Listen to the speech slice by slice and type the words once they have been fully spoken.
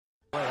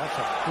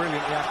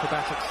Brilliantly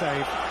acrobatic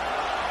save.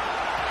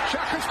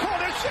 Xhaka's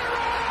corner,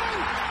 Giroud!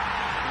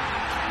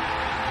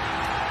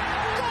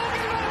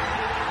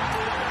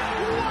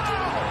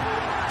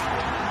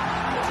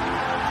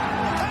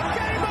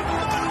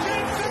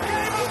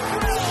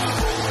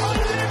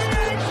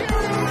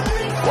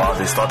 Wow,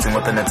 they're starting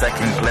with an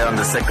attacking play on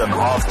the second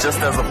half. Just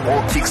as the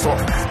ball kicks off,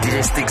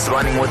 DJ Sticks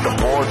running with the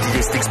ball.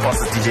 DJ Sticks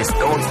passes DJ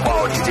Stones.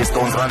 Wow, DJ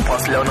Stones run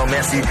past Lionel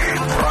Messi.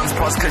 Runs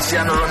past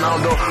Cristiano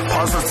Ronaldo.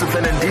 Passes to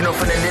Fernandinho.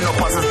 Fernandinho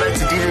passes back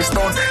to DJ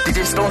Stones.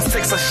 DJ Stones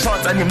takes a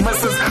shot and he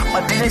misses.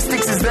 But DJ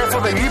Sticks is there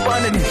for the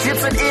rebound and he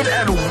hits it in.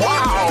 And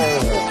wow!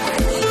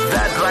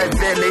 That right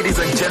there, ladies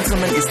and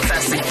gentlemen, is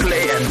classic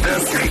play. And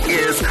this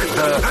is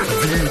the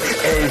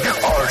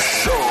VAR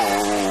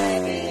Show.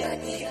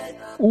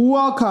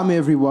 Welcome,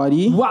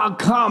 everybody.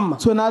 Welcome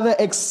to another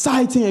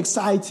exciting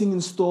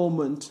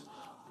installment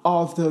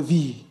of the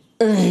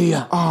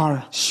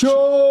VAR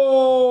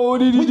Show.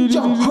 With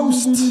your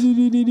host.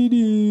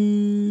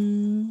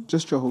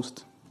 Just your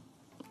host.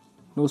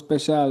 No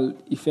special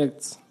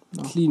effects.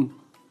 No. Clean.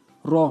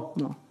 Raw.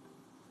 No.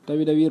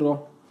 WWE Raw.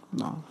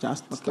 No,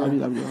 just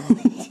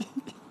WWE.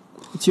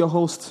 It's your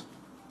host.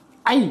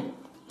 Aye.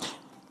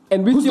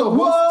 And with who's your the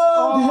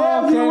world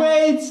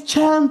heavyweight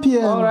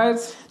champion. All right.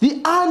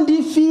 The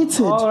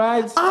undefeated. All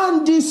right.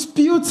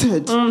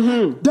 Undisputed.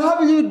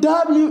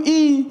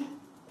 WWE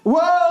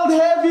World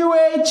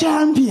Heavyweight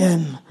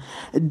Champion.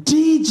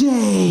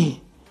 DJ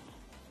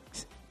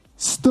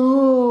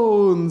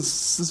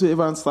Stones. This is where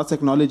everyone starts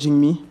acknowledging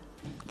me.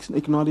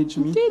 Acknowledge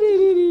me.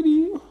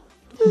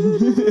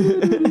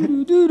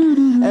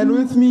 And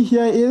with me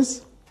here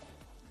is...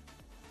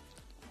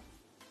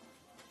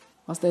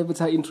 What's the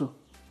avatar intro?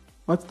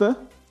 What's the?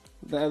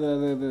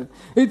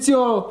 It's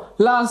your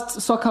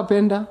last soccer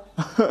bender.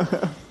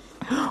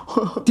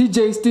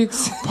 DJ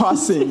Sticks.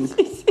 Passing,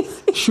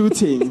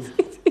 shooting,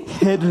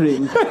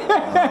 headering,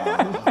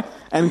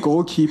 and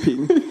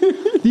goalkeeping.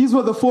 These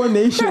were the four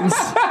nations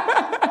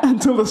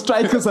until the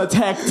strikers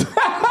attacked.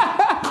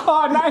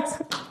 Oh,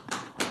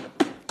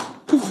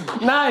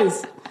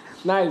 nice.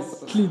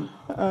 Nice. Clean.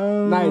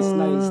 Nice.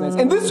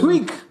 And this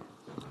week,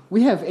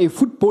 we have a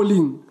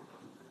football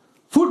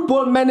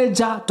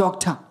manager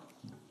doctor.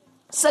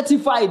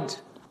 Certified.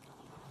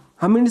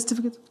 How many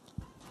certificates?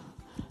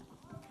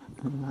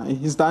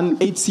 He's done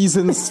 8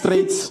 seasons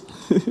straight.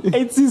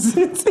 8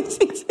 seasons. He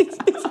played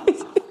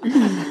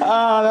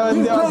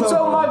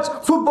so much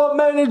football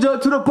manager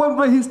to the point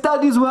where his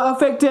studies were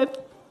affected.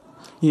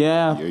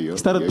 Yeah, he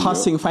started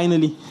passing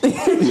finally. We're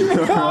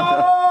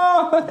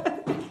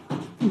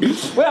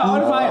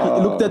on fire. He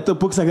looked at the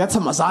books like, that's a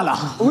masala.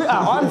 We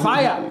are on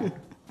fire.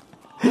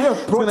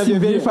 It's going to be a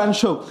very fun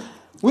show.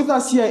 With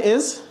us here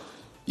is...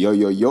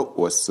 Yo,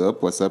 what's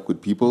up, good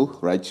people?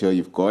 Right here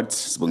you've got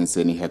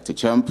Sibongiseni Hector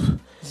Champ in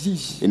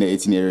the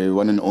 18 area,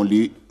 one and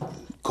only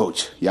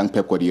coach, Young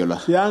Pep Guardiola.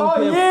 Pep.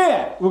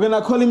 Yeah! We're going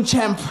to call him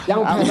Champ.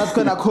 I'm not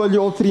going to call you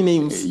all 3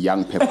 names.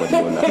 Young Pep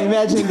Guardiola.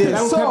 Imagine this.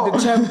 Young Pep the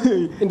Champ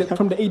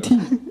from the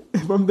 18.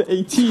 From the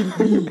 18.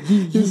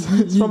 He's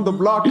from the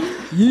block.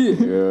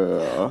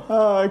 Yeah.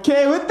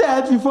 Okay, with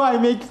that, before I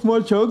make more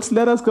jokes,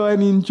 let us go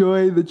and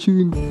enjoy the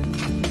tune.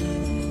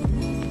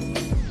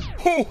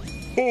 Ho,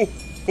 ho, ho.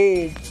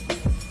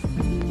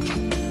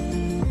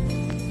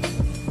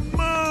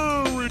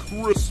 Merry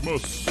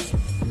Christmas.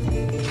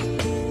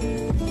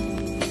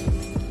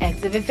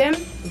 Active FM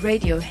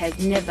radio has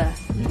never,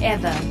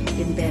 ever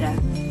been better.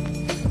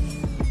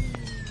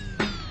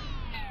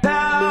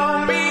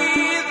 Tell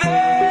me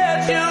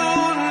that you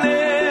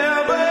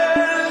never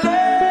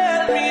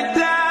let me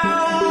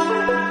down,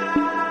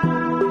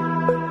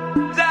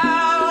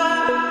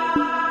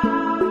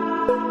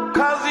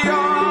 'cause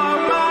you're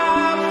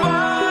my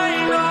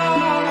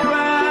final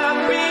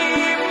breath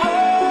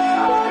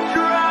before I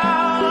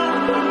drown.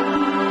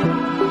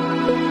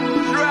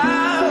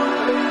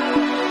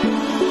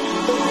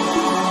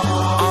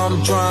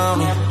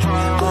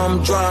 I'm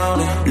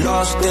drowning,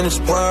 lost in this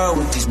world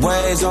with these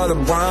waves all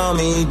around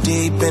me.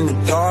 Deep in the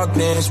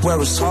darkness where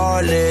it's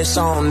heartless.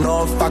 I don't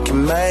know if I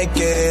can make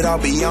it, I'll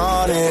be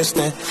honest.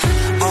 And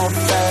I'm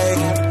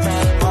fading,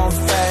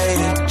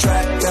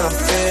 trapped and I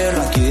feel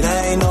like it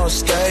ain't no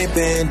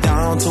escaping.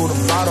 Down to the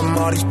bottom,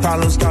 all these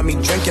problems got me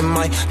drinking.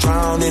 Might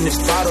drown in this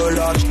bottle,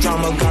 all this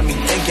drama got me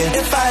thinking.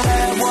 If I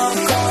had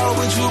one call,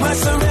 would you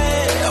answer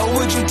it? Or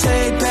would you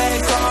take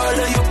back all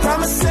of your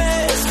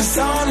promises? 'Cause I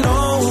don't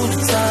know who to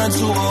turn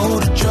to or who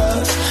to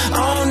trust. I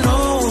don't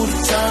know who to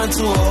turn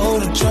to or who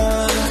to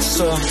trust.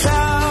 So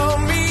tell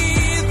me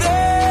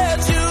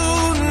that you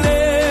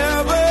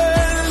never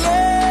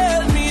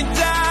let me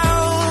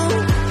down.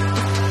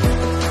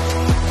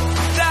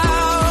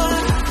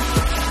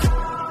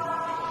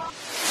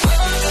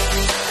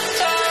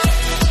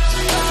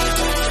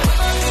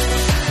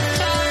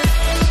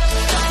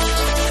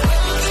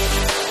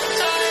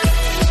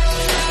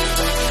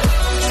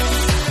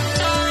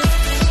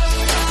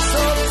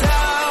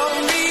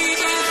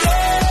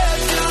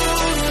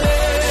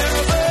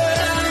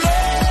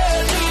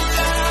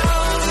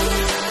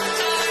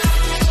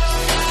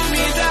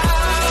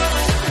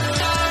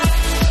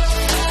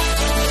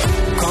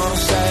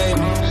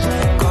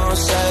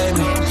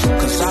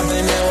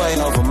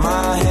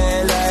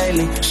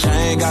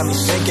 end, got me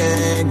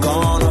sinking,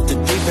 gone off the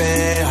deep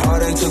end.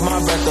 Heartache took my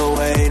breath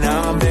away,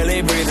 now I'm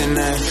barely breathing in.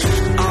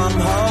 I'm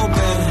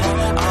hoping,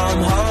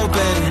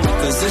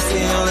 cause it's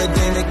the only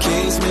thing that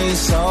keeps me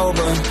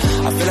sober.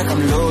 I feel like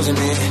I'm losing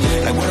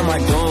it, like what am I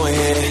doing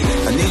here?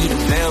 I need you to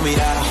bail me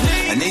out,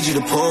 I need you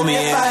to pull me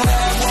in. If I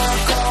had one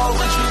call,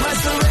 would you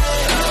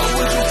resurrect? Or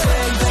would you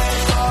take back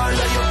all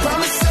of your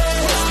promises?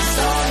 It's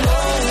all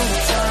low,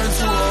 turn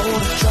to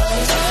old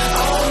trust.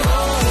 All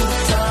low,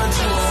 turn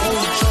to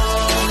old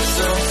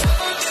trust.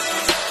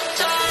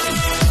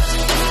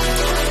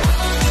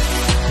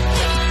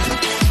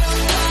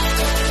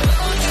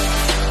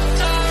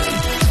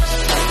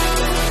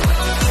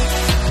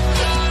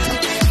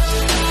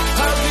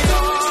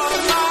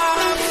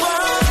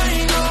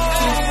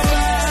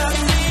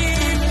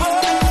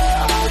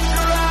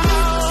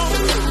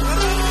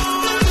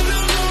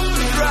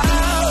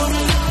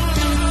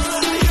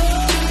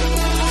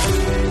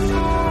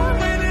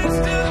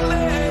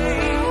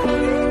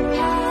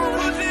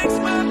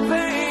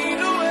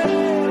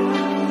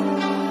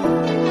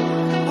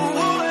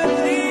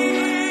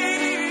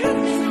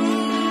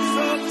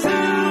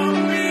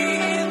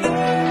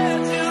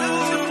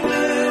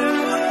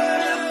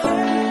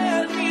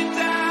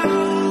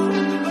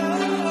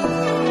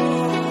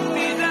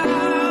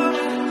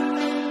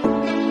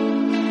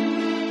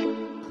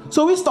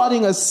 So we're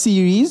starting a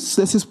series.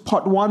 This is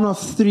part 1 of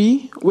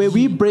 3, where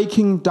we're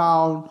breaking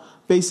down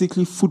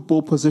basically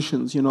football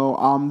positions.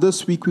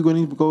 This week we're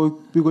going to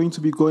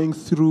be going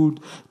through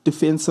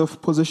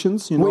defensive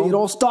positions. Where it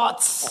all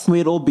starts,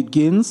 where it all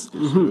begins,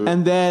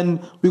 and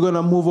then we're going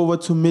to move over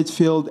to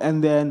midfield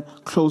and then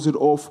close it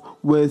off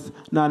with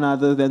none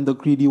other than the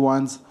greedy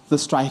ones, the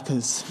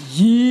strikers.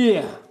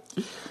 Yeah.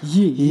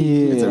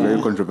 It's a very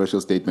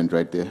controversial statement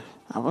right there.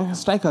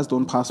 Strikers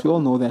don't pass. We all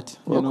know that.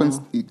 Well,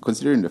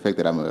 considering the fact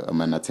that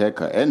I'm an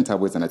attacker and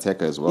Thabo is an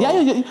attacker as well,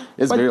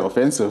 it's but very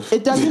offensive.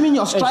 It doesn't mean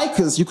you're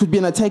strikers. You could be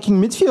an attacking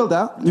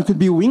midfielder. You could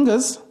be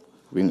wingers.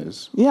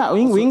 Yeah,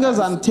 wingers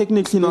are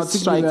technically not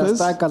strikers.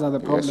 Strikers are the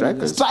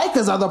problem.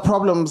 Strikers are the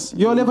problems.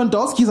 Your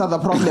Lewandowskis are the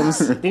problems.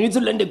 They need to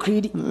learn the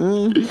creed.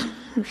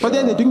 But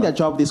then they're doing their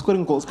job. They're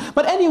scoring goals.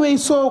 But anyway,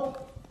 so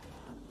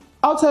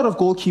outside of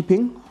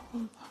goalkeeping,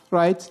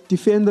 right,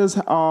 defenders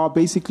are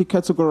basically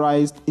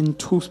categorized in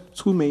two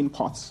main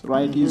parts,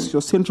 right? Is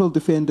your central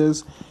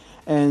defenders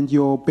and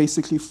your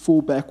basically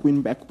full-back,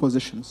 wing-back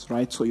positions,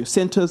 right? So your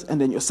centers and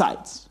then your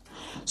sides.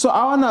 So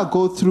I want to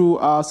go through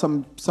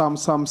some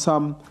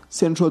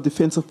central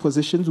defensive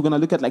positions. We're going to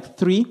look at like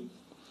 3,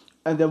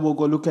 and then we'll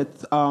go look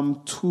at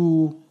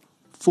 2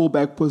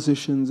 full-back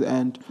positions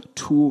and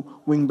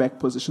 2 wing-back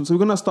positions. So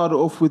we're going to start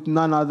off with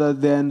none other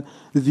than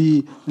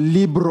the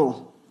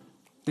libero.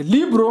 The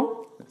libero?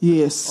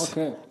 Yes.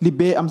 Okay.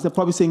 I'm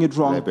probably saying it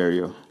wrong.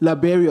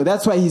 Liberio.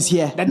 That's why he's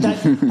here.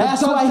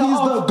 That's why he's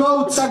the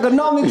GOAT.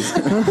 Ergonomics.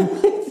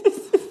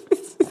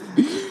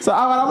 So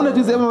what I'm going to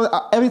do is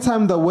every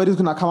time the word is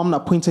going to come, I'm going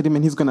to point at him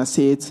and he's going to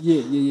say it.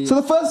 Yeah. So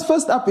the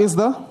first up is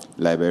the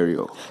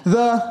Liberio.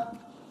 The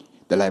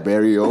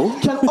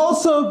Liberio can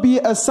also be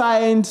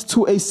assigned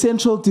to a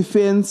central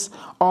defense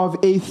of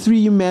a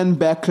 3-man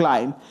back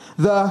line.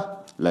 The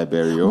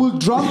Liberio will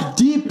drop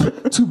deep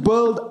to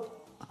build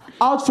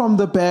out from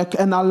the back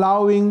and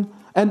allow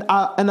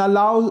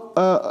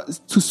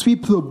to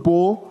sweep the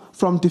ball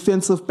from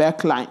defensive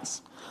back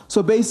lines.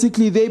 So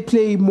basically, they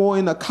play more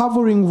in a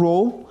covering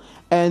role,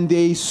 and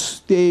they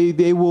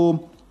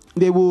will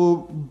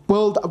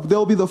build.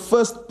 They'll be the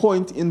first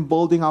point in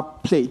building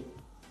up play.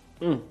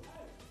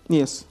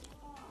 Yes.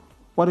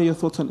 What are your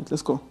thoughts on it?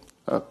 Let's go.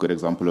 A good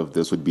example of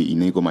this would be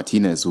Inigo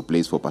Martinez, who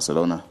plays for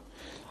Barcelona.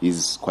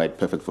 He's quite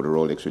perfect for the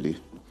role, actually.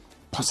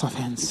 Barca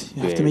fans,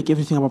 you have to make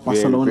everything about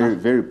Barcelona. Very,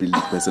 very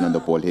brilliant person on the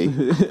ball, hey.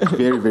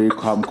 Very, very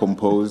calm,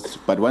 composed.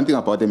 But one thing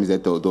about them is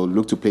that they'll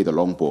look to play the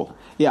long ball.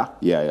 Yeah.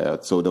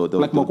 So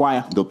like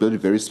Maguire. They'll build it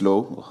very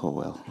slow. Oh,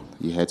 well,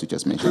 you had to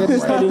just mention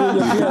Maguire. You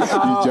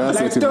just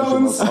like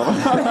Stones.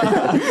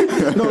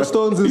 No,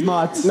 Stones is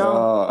not.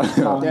 No.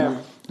 Damn.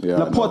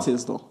 Laporte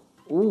is, though.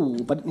 Ooh,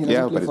 but he's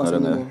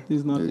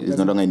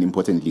no longer in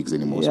important leagues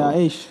anymore. Yeah,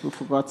 we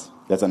forgot.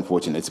 That's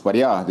unfortunate. But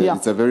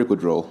it's a very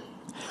good role.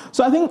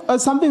 So I think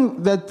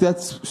something that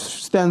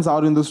stands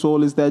out in this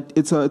role is that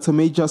it's a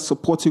major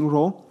supporting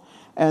role,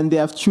 and they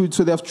have true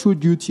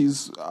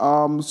duties.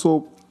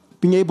 So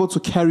being able to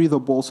carry the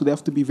ball, so they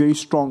have to be very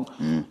strong.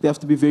 They have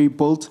to be very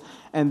built,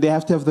 and they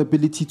have to have the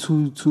ability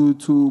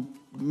to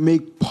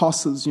make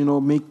passes.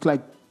 Make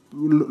like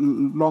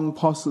long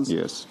passes.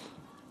 Yes.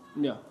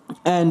 Yeah.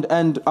 And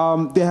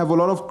they have a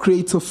lot of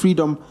creative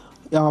freedom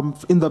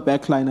in the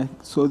back line,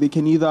 so they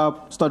can either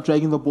start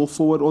dragging the ball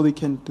forward or they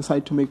can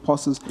decide to make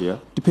passes,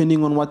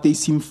 depending on what they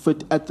seem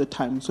fit at the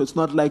time. So it's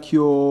not like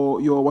your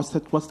what's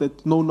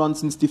that no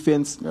nonsense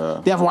defense.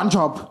 They have one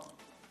job: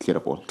 clear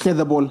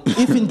the ball.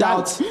 If in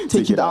doubt,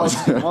 take it out.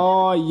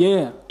 Oh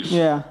yeah.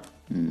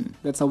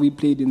 That's how we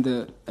played in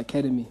the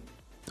academy.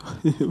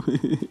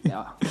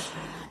 Yeah,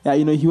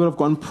 he would have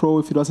gone pro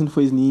if it wasn't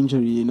for his knee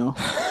injury.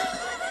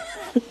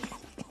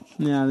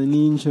 Yeah, the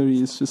knee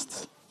injury is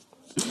just.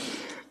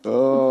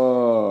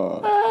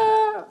 Oh.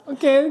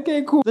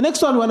 Okay, cool. The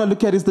next one I want to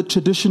look at is the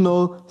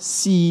traditional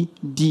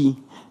CD.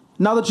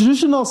 Now, the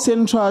traditional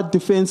central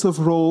defensive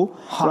role,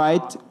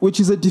 right, which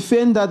is a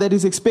defender that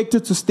is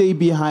expected to stay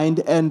behind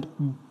and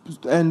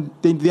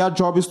their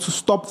job is to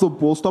stop the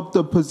ball, stop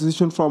the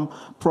position from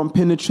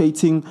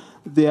penetrating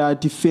their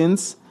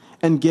defense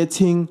and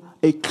getting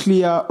a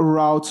clear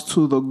route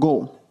to the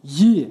goal.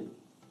 Yeah.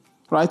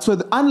 Right,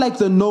 so unlike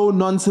the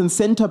no-nonsense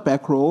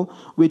centre-back role,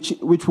 which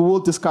we will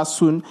discuss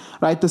soon,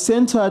 right, the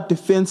centre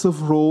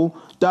defensive role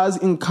does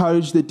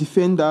encourage the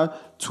defender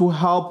to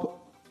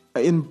help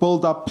in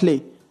build-up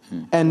play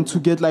and to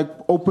get like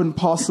open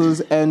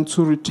passes and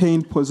to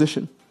retain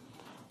position.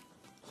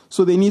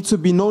 So they need to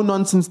be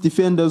no-nonsense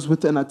defenders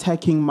with an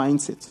attacking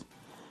mindset.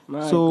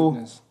 My so,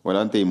 goodness. Well,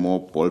 aren't they more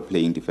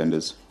ball-playing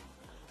defenders?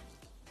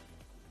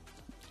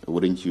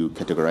 Wouldn't you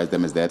categorize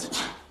them as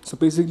that? So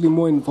basically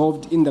more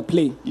involved in the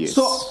play. Yes.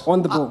 So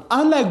on the ball.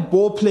 Unlike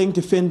ball-playing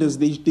defenders,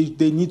 they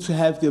need to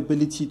have the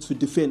ability to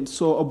defend.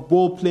 So a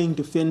ball-playing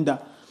defender,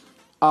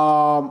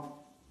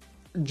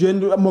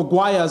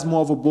 Maguire is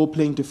more of a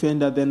ball-playing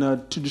defender than a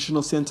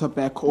traditional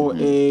centre-back or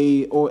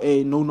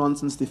a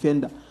no-nonsense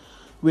defender,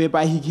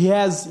 whereby he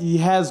has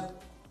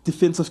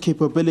defensive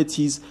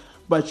capabilities,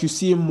 but you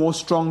see him more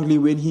strongly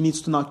when he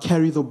needs to now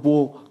carry the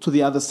ball to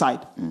the other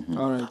side.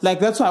 All right. Like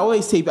that's why I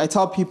always say, I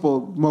tell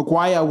people,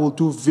 Maguire will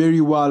do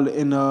very well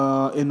in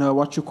a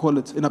what you call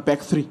it, in a back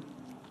three.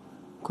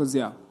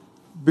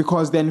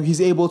 Because then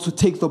he's able to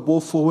take the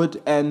ball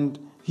forward and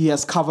he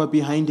has cover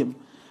behind him.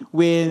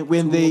 When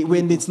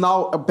it's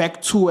now a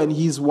back two and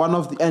he's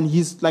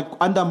he's like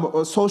under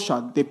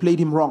Solskjaer, they played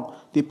him wrong.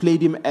 They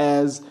played him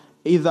as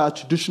either a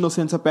traditional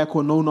centre back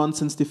or no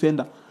nonsense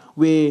defender,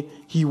 where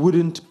he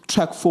wouldn't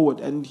track forward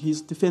and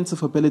his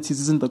defensive abilities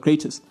isn't the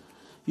greatest,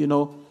 you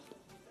know.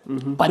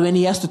 Mm-hmm. But when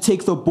he has to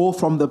take the ball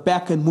from the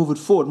back and move it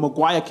forward,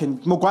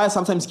 Maguire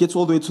sometimes gets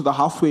all the way to the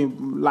halfway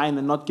line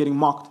and not getting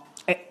marked.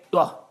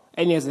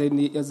 And he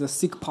has a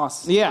sick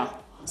pass. Yeah.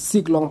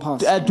 Sick long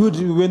pass. Dude,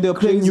 when they were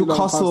playing Crazy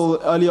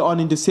Newcastle earlier on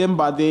in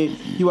December,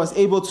 he was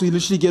able to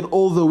literally get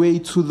all the way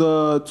to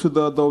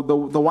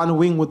the one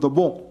wing with the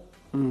ball.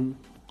 Mm.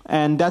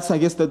 And that's, I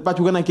guess, but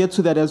we're gonna get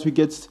to that as we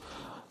get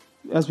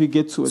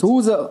to it.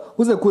 So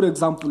who's a good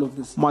example of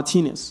this?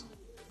 Martinez.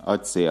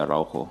 I'd say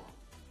Araujo.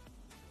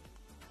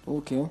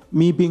 Okay.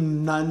 Me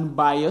being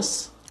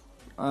non-biased.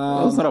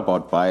 It's not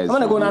about bias. I'm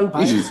gonna go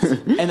non-biased.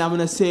 And I'm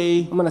gonna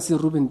say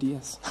Ruben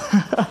Diaz.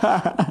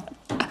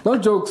 No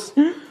jokes.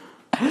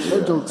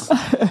 No jokes.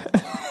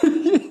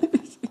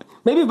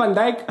 Maybe Van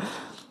Dijk.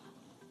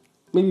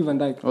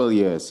 Well,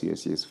 yes.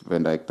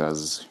 Van Dijk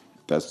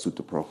does suit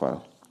the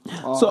profile.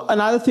 So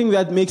another thing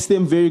that makes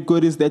them very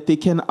good is that they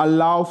can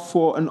allow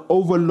for an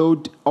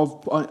overload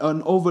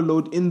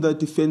in the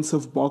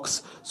defensive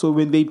box. So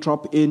when they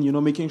drop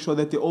in, making sure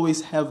that they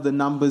always have the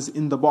numbers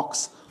in the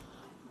box.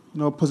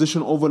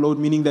 Position overload,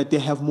 meaning that they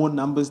have more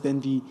numbers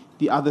than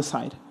the other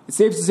side. It's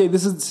safe to say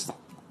this is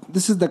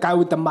the guy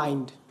with the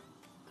mind.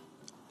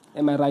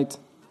 Am I right?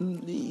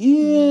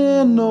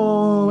 Yeah,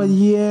 no,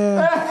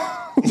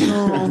 yeah,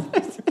 no.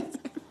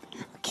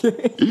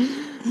 Okay.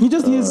 He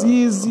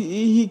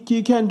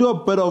can do a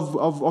bit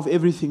of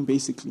everything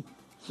basically.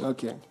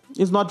 Okay.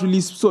 It's not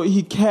really so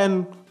he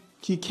can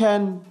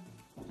defend,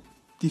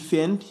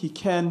 he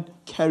can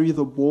carry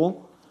the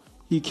ball,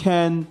 he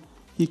can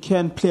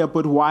play a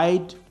bit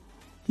wide.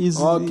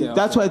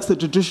 That's why it's the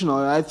traditional.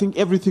 I think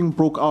everything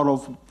broke out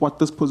of what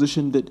this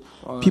position did.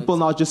 People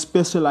now just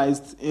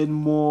specialized in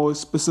more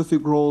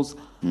specific roles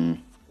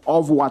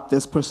of what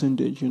this person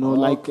did.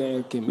 Like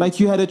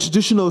you had it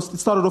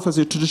started off as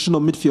a traditional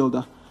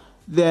midfielder.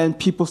 Then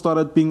people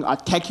started being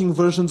attacking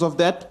versions of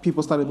that.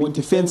 People started being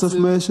defensive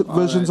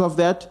versions of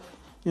that.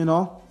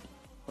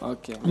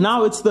 Okay.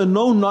 Now it's the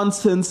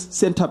no-nonsense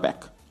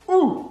centre-back.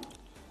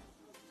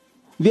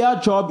 Their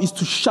job is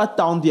to shut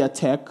down the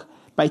attack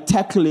by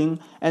tackling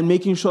and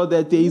making sure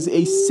that there is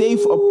a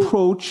safe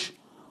approach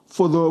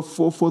for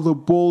the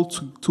ball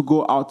to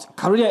go out.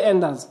 Career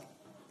enders.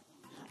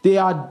 They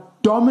are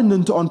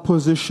dominant on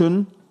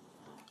position,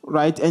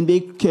 right? And they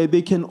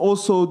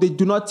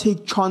do not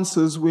take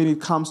chances when it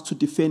comes to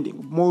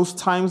defending. Most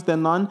times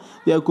than none,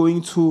 they're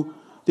going to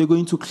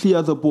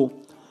clear the ball.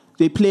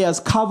 They play as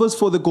covers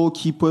for the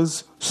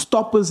goalkeepers,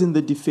 stoppers in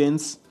the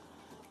defense,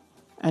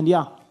 and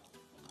a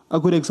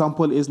good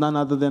example is none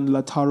other than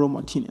Lautaro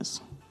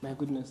Martinez. My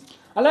goodness.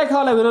 I like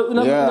how we're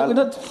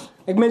not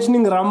like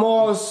mentioning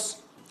Ramos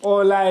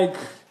or like...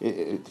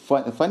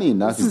 Funny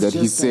enough is that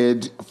he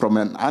said from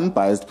an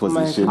unbiased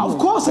position. Of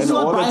course, it's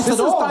not biased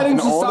at all. And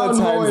all the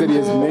times that he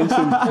has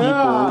mentioned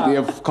people, they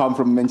have come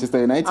from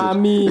Manchester United. I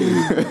mean...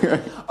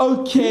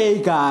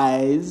 Okay,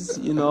 guys,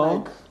 And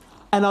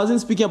I wasn't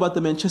speaking about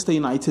the Manchester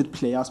United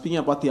player. I was speaking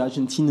about the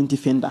Argentinian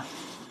defender.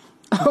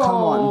 Come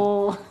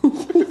on.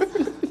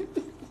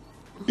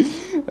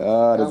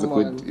 That's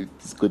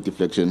it's good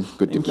deflection.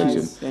 Good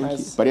deflection. Thank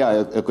you. But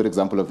a good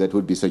example of that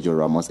would be Sergio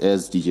Ramos,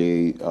 as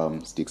DJ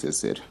Sticks has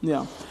said.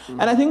 Yeah.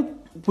 And I think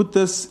with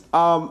this,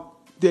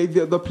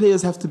 the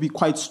players have to be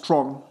quite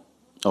strong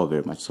Oh,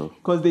 very much so.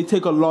 Because they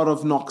take a lot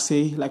of knocks,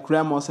 eh? Like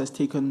Ramos has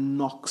taken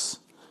knocks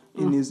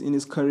in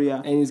his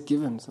career. And he's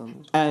given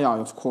some. And yeah,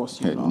 of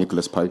course, you know.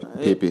 Nicolas Pepe.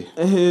 Pepe. Pepe.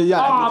 The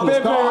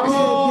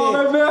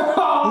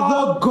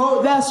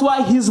GOAT. That's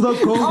why he's the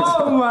GOAT.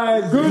 Oh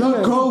my goodness.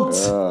 The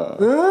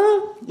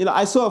GOAT. You know,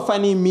 I saw a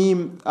funny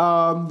meme.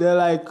 They're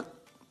like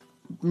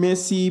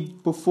Messi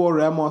before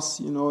Ramos,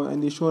 you know,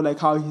 and they show like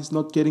how he's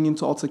not getting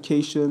into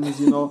altercations,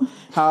 you know,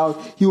 how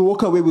he'll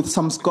walk away with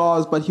some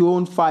scars, but he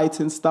won't fight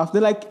and stuff.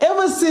 They're like,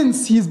 ever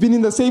since he's been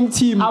in the same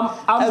team I'm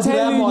as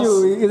telling Ramos,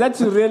 you, is that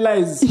you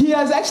realize he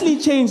has actually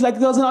changed. Like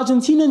there was an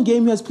Argentinian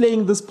game he was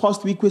playing this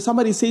past week where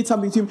somebody said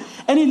something to him,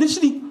 and he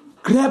literally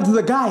grabbed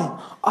the guy.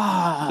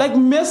 Like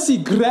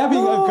Messi grabbing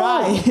a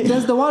guy.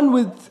 There's the one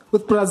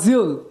with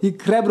Brazil. He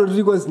grabbed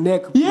Rodrigo's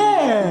neck.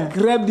 Yeah. He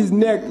grabbed his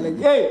neck. Like,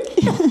 hey.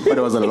 But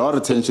there was a lot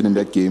of tension in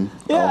that game.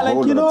 Yeah, a like,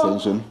 whole you lot know,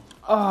 of tension.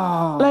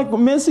 Like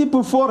Messi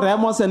before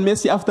Ramos and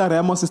Messi after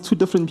Ramos is two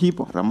different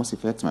people. Ramos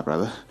effect, my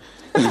brother.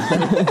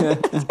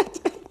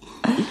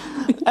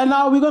 And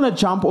now we're going to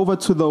jump over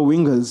to the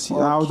wingers. Okay.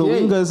 Now, the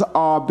wingers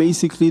are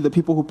basically the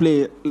people who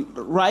play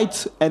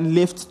right and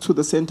left to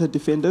the center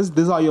defenders.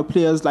 These are your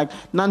players, like,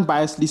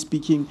 non-biasedly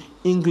speaking,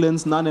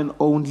 England's none and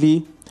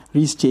only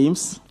Reece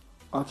James.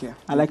 Okay.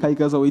 I like how you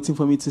guys are waiting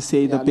for me to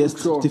say the best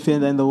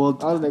defender in the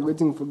world. I was like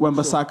waiting for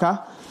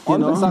Wan-Bissaka.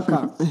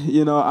 Wan-Bissaka.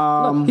 You know,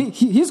 no,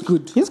 he's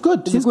good. He's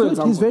good. He's good.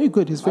 Example. He's very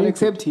good. I'll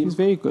accept him. He's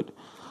very good.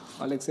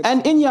 I'll accept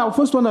And in here, I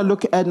first want to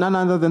look at none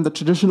other than the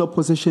traditional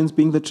positions,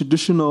 being the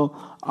traditional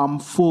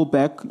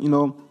fullback. You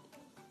know,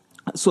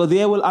 so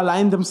they will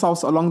align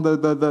themselves along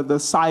the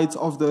sides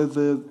of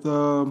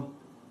the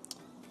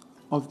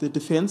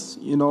defense.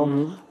 You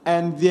know,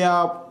 and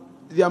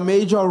their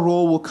major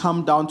role will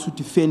come down to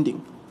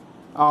defending,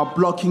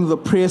 blocking the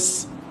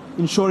press,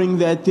 ensuring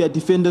that their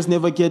defenders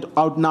never get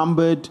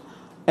outnumbered,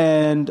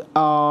 and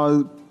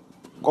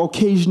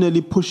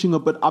occasionally pushing a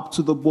bit up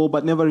to the ball,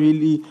 but never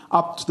really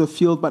up to the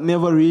field, but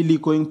never really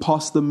going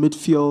past the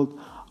midfield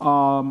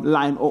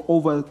line or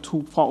over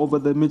too far over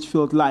the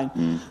midfield line.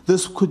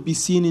 This could be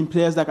seen in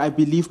players like, I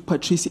believe,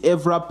 Patrice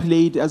Evra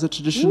played as a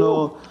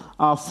traditional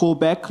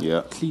fullback.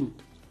 Yeah. Clean.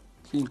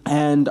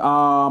 And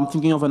I'm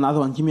thinking of another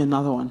one. Give me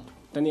another one.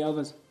 Danny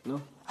Alves?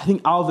 No. I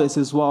think Alves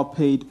as well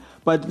played,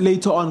 but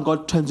later on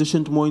got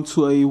transitioned more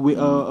into a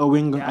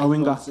winger. Yeah, a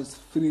winger. Just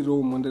free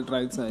roam on the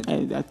right side.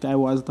 That guy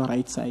was the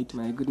right side.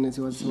 My goodness,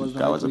 he was the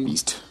That was a right wing.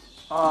 beast.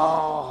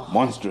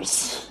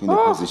 Monstrous in the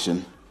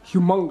position.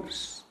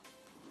 Humongous.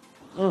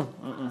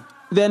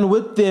 Then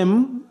with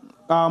them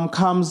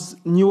comes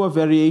newer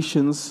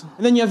variations.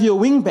 And then you have your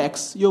wing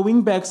backs. Your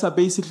wing backs are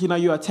basically now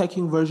your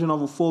attacking version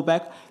of a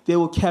fullback. They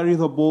will carry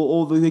the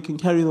ball they can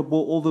carry the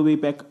ball all the way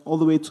back, all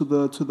the way to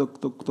the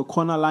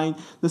corner line.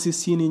 This is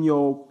seen in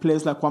your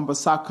players like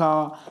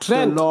Wan-Bissaka,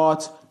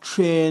 Dalot,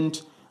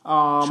 Trent,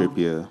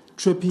 Trippier.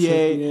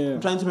 I'm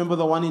trying to remember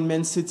the one in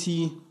Man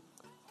City.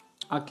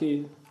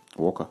 Okay.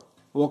 Walker.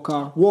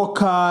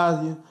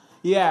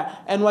 Yeah,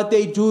 and what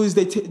they do is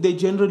they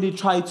generally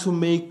try to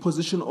make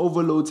position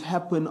overloads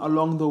happen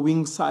along the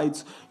wing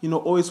sides. You know,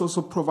 always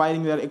also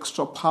providing that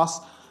extra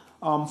pass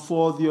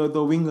for the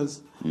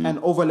wingers and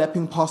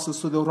overlapping passes.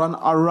 So they'll run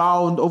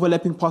around,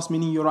 overlapping pass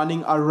meaning you're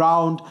running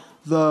around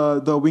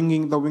the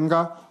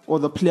winger or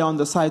the player on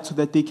the side so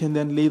that they can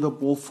then lay the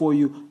ball for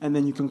you and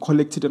then you can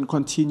collect it and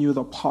continue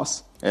the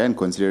pass. And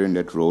considering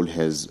that role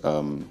has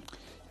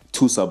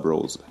two sub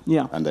roles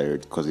under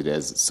it, because it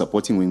has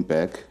supporting wing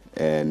back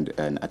and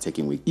an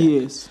attacking wing back.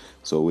 Yes.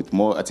 So with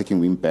more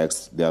attacking wing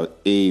backs, their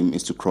aim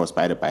is to cross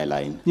by the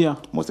byline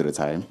most of the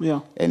time.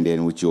 Yeah. And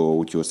then with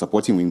your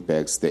supporting wing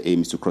backs, the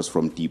aim is to cross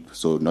from deep.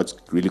 So not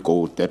really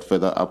go that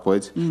further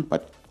upwards,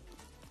 but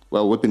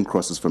whipping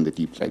crosses from the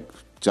deep, like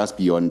just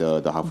beyond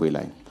the halfway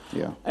line.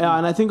 Yeah,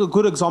 and I think a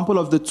good example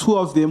of the two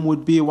of them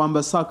would be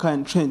Wan-Bissaka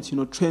and Trent. You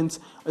know, Trent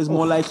is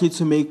more likely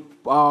to make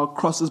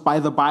crosses by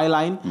the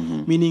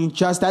byline, meaning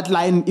just that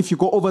line. If you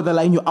go over the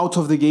line, you're out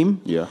of the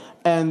game. Yeah.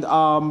 And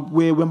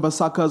where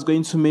Wan-Bissaka is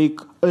going to make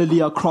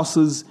earlier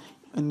crosses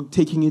and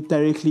taking it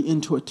directly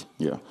into it.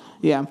 Yeah.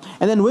 Yeah.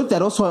 And then with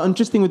that, also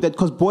interesting with that,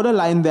 because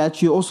borderline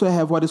that, you also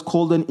have what is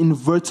called an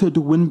inverted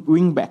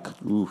wing back.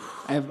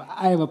 Oof.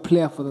 I have a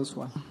player for this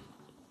one.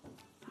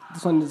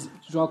 This one is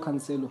João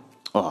Cancelo.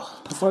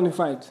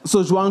 Personified.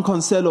 So João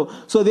Cancelo.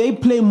 So they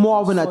play more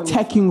of an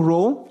attacking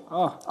role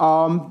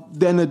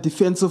than a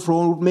defensive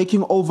role,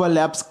 making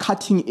overlaps,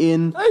 cutting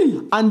in,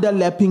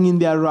 underlapping in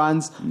their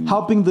runs,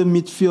 helping the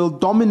midfield,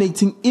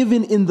 dominating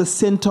even in the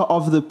center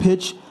of the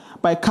pitch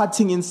by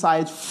cutting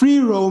inside, free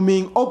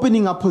roaming,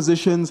 opening up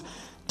positions,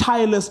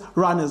 tireless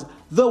runners.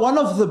 One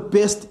of the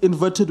best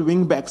inverted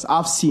wing backs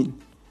I've seen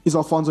is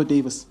Alphonso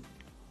Davies.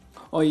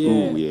 Oh, yeah.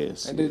 Ooh,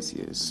 yes.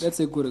 That's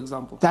a good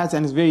example.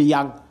 And he's very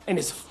young. And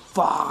it's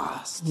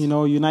fast. You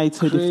know,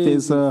 United, if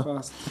there's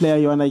a player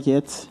you want to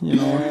get, you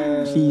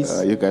know,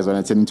 please. You guys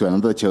want to turn into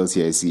another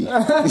Chelsea, I see.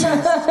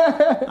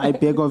 I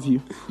beg of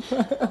you.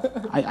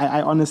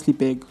 I honestly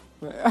beg.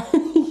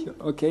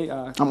 Okay.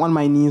 I'm on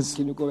my knees.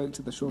 Can you go back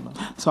to the show now?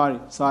 Sorry.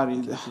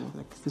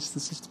 This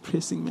is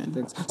depressing, man.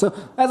 Thanks. So,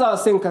 as I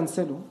was saying,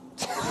 Cancelo.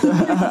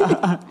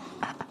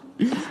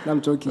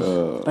 I'm joking.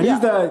 But he's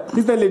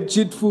the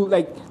legit full,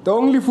 like the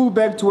only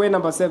fullback to wear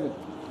number 7.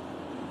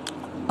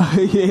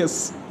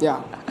 Yes.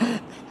 Yeah.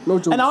 No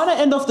jokes. And I want to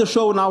end off the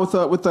show now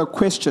with a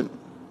question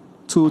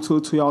to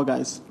y'all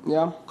guys.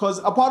 Yeah. Because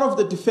a part of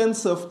the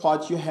defensive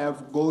part, you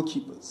have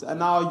goalkeepers, and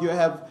now you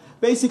have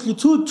basically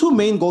two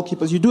main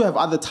goalkeepers. You do have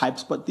other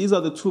types, but these are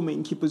the two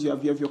main keepers. You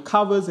have your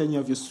covers and you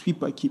have your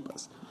sweeper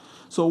keepers.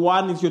 So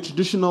one is your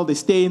traditional. They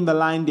stay in the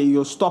line. They're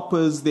your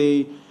stoppers.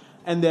 They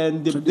punt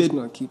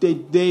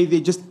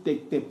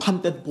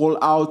that ball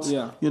out.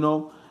 Yeah. You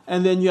know.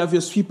 And then you have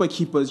your sweeper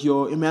keepers,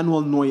 your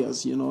Emmanuel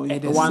Neuers, you know,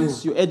 the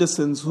ones, your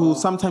Edisons, who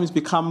sometimes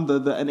become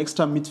an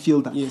extra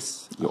midfielder.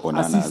 Yes. Your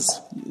Onanas.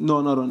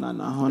 No, not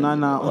Onana.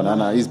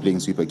 Onana is playing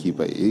sweeper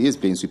keeper. He is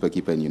playing sweeper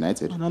keeper in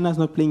United. Onana's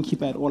not playing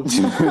keeper at all. Knew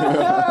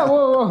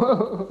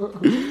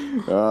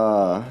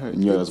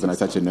I was going to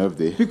touch a nerve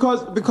there.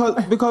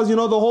 Because you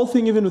know, the whole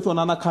thing, even with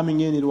Onana coming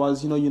in, it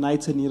was, you know,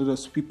 United needed a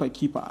sweeper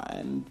keeper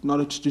and not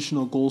a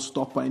traditional goal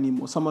stopper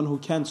anymore. Someone who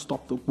can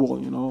stop the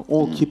ball, you know.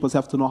 All keepers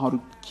have to know how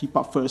to keep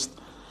up first.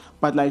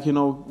 But, like, you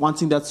know,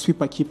 wanting that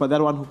sweeper keeper,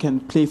 that one who can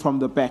play from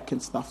the back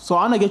and stuff. So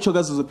I want to get your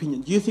guys'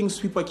 opinion. Do you think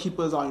sweeper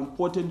keepers are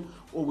important,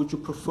 or would you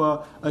prefer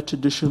a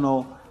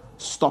traditional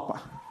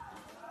stopper?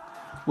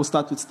 We'll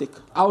start with Stick.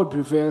 I would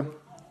prefer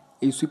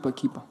a sweeper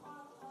keeper.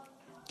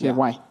 Okay, yeah.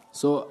 Why?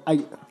 So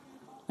I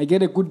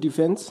get a good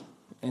defense,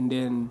 and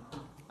then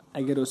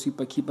I get a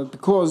sweeper keeper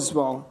because,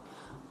 well,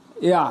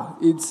 yeah,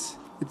 it's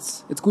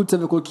good to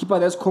have a goalkeeper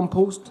that's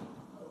composed.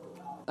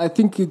 I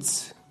think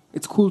it's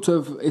cool to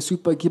have a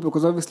sweeper keeper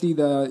because obviously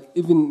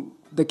even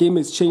the game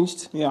has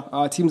changed. Yeah.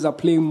 Teams are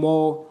playing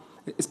more,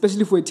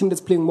 especially for a team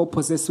that's playing more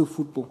possessive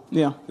football.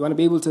 Yeah. You want to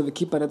be able to have a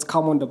keeper that's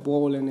calm on the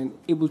ball and then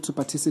able to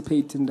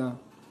participate in the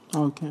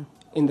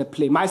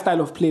play. My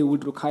style of play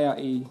would require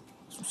a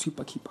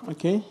sweeper keeper.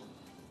 Okay.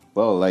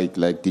 Well, like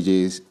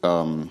DJ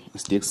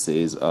Sticks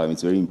says,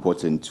 it's very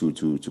important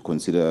to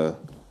consider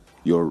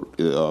your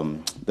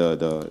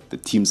the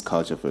team's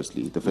culture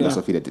firstly, the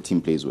philosophy that the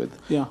team plays with.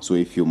 Yeah. So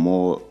if you're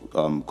more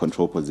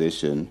control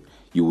possession,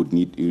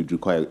 you'd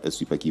require a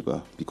sweeper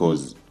keeper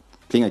because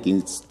playing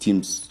against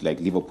teams like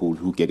Liverpool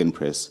who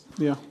gegenpress,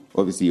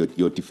 obviously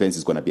your defense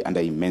is going to be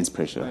under immense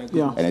pressure.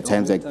 Yeah. And at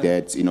times like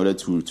that, in order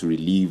to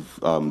relieve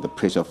the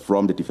pressure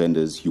from the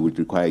defenders, you would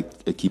require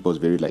a keeper who's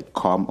very like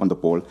calm on the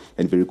ball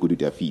and very good with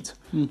their feet.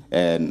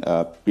 And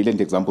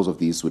brilliant examples of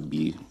these would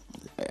be,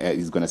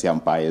 he's going to say I'm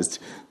biased,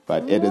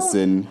 but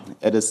Edison,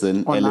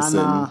 Ellison.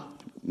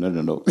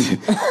 No.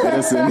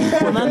 Edison.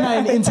 Onana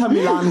in Inter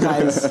Milan,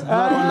 guys.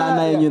 Not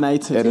Onana in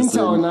United.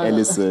 Edison,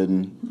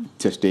 Ellison,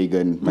 Ter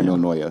Stegen, Manuel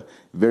Neuer.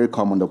 Very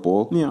calm on the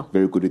ball,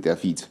 very good with their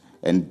feet.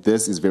 And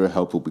this is very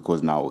helpful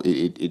because now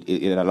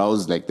it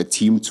allows like the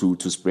team to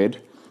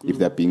spread if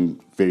they're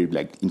being very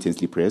like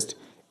intensely pressed.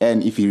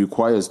 And if he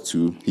requires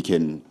to, he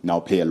can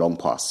now play a long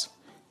pass,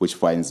 which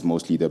finds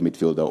mostly the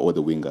midfielder or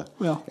the winger.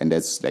 Yeah. And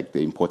that's like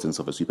the importance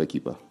of a sweeper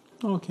keeper.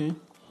 Okay.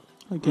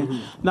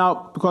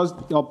 Now, because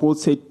y'all both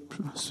said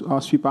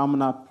sweeper, I'm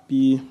going to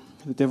be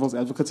the devil's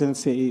advocate and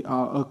say,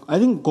 I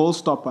think goal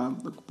stopper,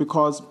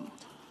 because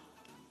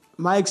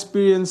my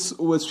experience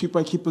with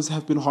sweeper keepers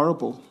have been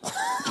horrible.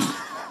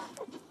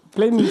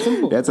 Plain and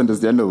simple. That's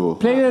understandable.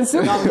 Plain and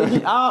simple.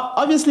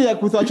 Obviously, like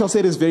with what you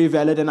said, is very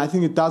valid, and I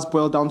think it does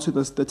boil down to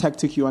the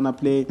tactic you want to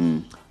play.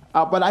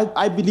 But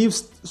I believe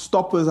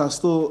stoppers are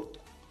still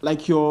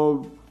like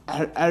your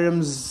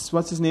Aram's,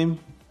 what's his name?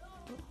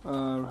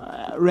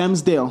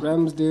 Ramsdale,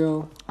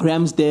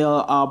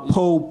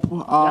 Pope,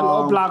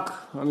 All Black.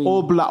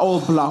 All Black.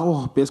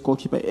 Oh, best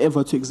goalkeeper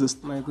ever to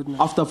exist. My goodness.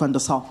 After Van der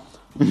Sar.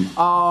 And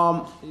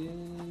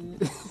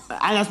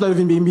that's not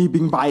even me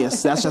being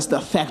biased. That's just the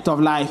fact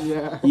of life.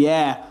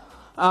 Yeah.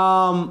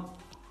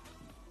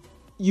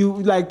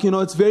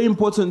 It's very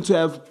important to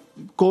have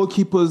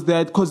goalkeepers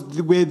that, because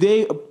where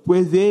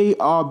they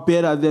are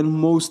better than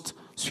most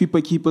sweeper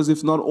keepers,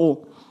 if not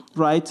all,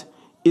 right,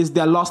 is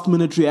their last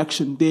minute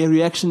reaction. Their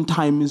reaction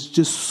time is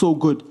just so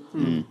good.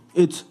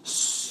 It's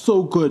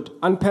so good.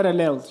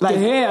 Unparalleled. Like,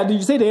 the hair, did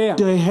you say the hair?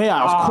 The hair,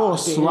 of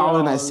course. Wow,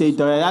 when I say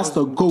that's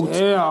the GOAT.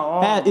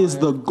 That is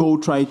the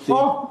GOAT right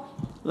there.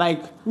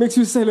 Like, makes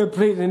you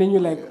celebrate, and then you're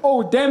like,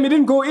 oh damn, it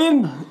didn't go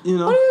in. You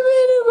know? What do you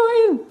mean it didn't go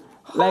in?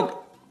 Like,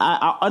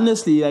 I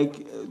honestly,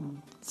 like,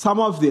 some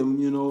of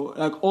them, you know,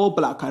 like All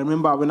Black. I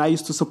remember when I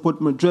used to support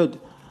Madrid,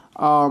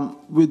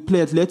 we'd play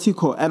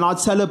Atletico, and I'd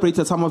celebrate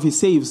at some of his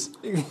saves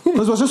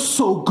because it was just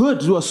so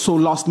good. It was so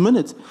last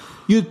minute.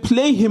 You'd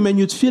play him, and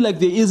you'd feel like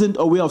there isn't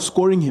a way of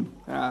scoring him.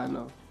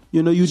 No.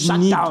 You know,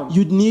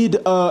 you'd need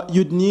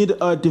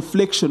a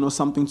deflection or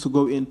something to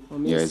go in.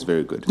 Yeah, it's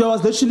very good. There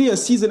was literally a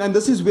season, and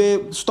this is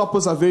where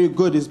stoppers are very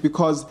good, is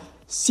because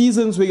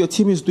seasons where your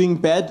team is doing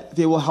bad,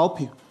 they will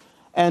help you.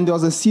 And there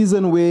was a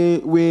season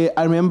where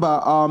I remember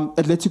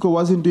Atletico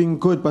wasn't doing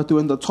good, but they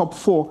were in the top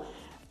 4.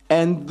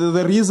 And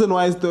the reason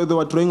why is they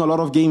were drawing a lot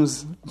of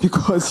games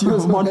because the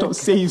amount of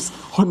saves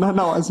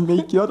Onana was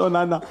making, not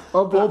Onana,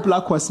 All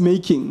Black was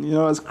making. You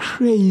know, it was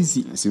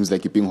crazy. It seems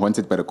like you're being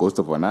haunted by the ghost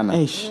of Onana.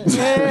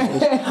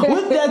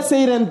 With that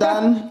said and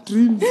done,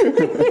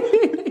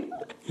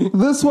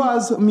 this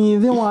was me,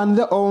 the one,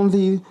 the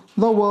only,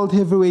 the world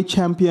heavyweight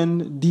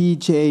champion,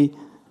 DJ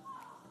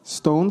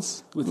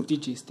Stones. With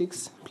DJ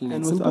Sticks.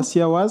 And with us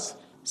here was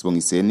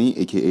Sibongiseni,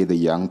 aka the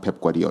young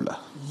Pep Guardiola.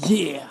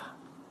 Yeah.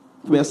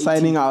 We are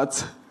signing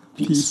out.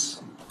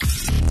 Peace.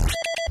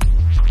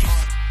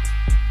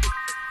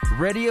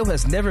 Radio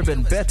has never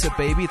been better,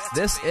 baby.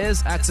 This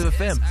is Active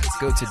FM.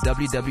 Go to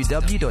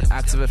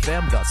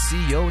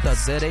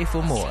www.activefm.co.za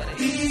for more.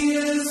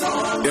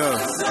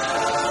 Yeah.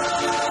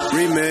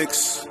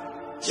 Remix.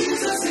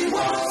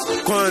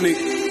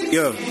 Quantity.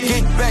 Yeah.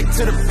 Get back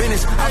to the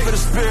business. I feel the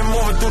spirit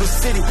moving through the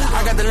city.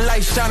 I got the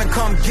light shining,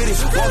 come get it.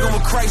 Walking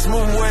with Christ,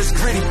 moving where it's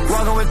gritty.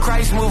 Walking with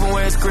Christ, moving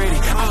where it's gritty.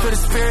 I feel the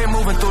spirit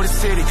moving through the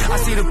city. I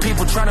see the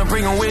people trying to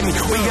bring them with me.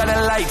 We got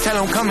a light, tell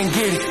them come and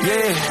get it.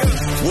 Yeah.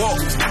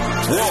 Walk,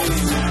 walk,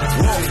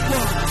 walk,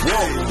 walk,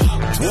 walk,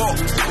 walk,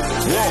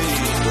 walk.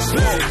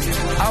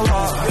 I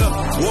walk,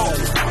 walk,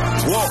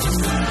 walk,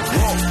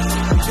 walk,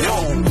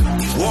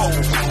 walk, walk,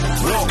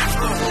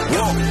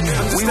 walk.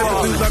 We walk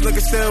through life like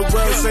a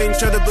stairwell. Same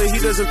cheddar, but he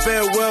doesn't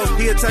fare well.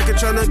 He attacking,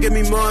 trying to give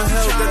me more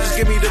help. That just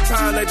give me the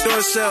power like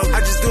Dorsell. I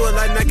just do it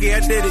like Nike, I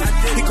did it.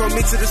 He called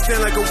me to the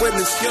stand like a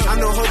witness. I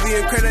know Hobie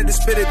and Credit to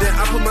spit it. Then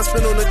I put my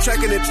spin on the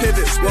track and it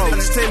pivots. Whoa. I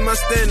just take my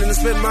stand and I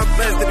spit my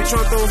best. They be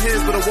trying to throw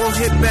hands, but I won't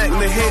hit back. When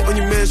they hate on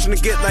your man,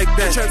 shouldn't get like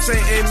that. Trap say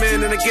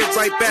amen and I get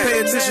right back. Pay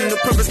attention to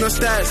purpose, not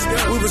stats.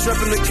 We was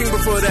repping the king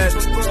before that.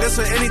 That's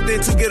for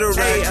anything to get a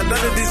right. A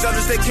lot of these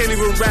others, they can't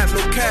even rap,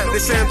 no cap.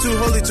 They say I'm too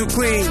holy, too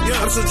clean.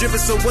 I'm so driven,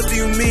 so what do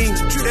you mean?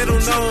 They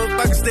don't know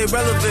if I can stay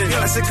relevant.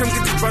 I said, come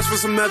get the brush for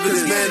some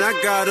evidence, man. I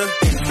gotta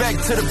back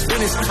to the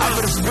business. I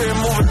feel the spirit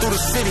moving through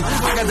the city.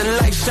 I got the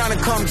light shining,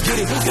 come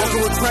get it.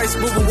 Walking with Christ,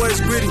 moving where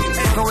it's gritty.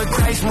 Walking with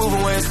Christ, moving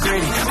where it's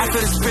gritty. I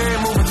feel the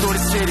spirit moving through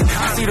the city.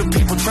 I see the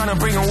people trying to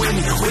bring them with me.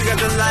 We got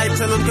the light,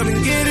 tell them come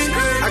and get it.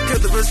 I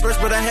killed the verse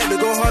first, but I had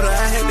to go harder.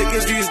 I had to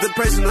give Jesus the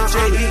praise and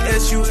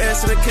J-E-S-U-S.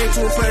 And I came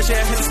to a flash,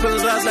 yeah, I had to spell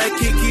it out like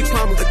Kiki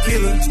Palmer,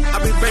 Aquila. I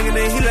be banging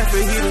it, he left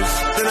for heaters.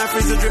 Then I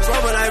freeze the drip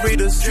over like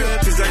readers.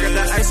 Cause I got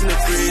that ice in the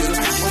freezer.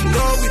 On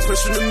God, we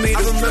pushing the meter.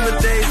 I remember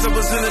days, I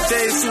was in the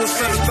days,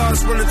 suicidal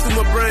thoughts running through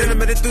my brain. And I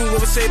made it through,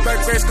 what was saved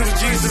by grace, cause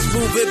Jesus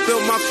moved, it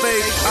built my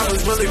faith. I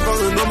was really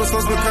falling, almost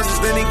lost my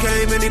conscience, then he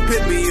came and he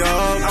picked me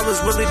up. I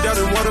was really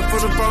doubting water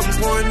from the problem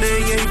pouring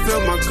in, yeah, he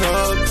filled my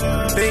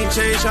cup. They ain't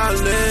changed how I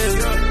live,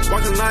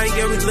 walking like,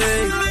 yeah, we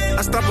live.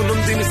 I stop on them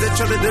demons that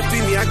try to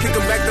defeat me, I kick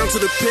them back down to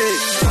the pit.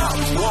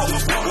 Walk, walk,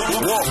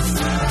 walk,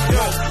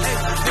 walk,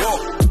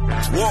 walk,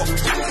 walk,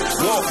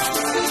 walk.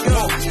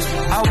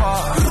 I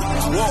walk,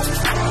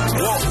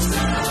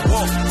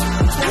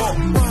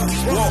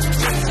 walk.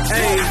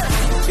 Hey,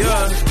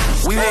 yeah.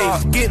 We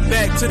get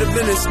back to the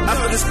business. I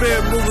feel the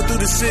spirit moving through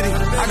the city.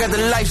 I got the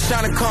light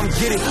shining, come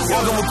get it.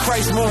 Walking with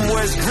Christ, moving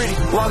where it's gritty.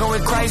 Walking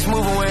with Christ,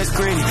 moving where it's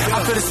gritty.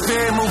 I feel the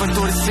spirit moving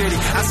through the city.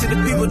 I see the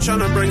people trying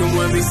to bring them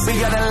with me. We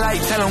got a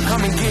light, tell them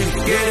come and get it.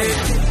 Get it.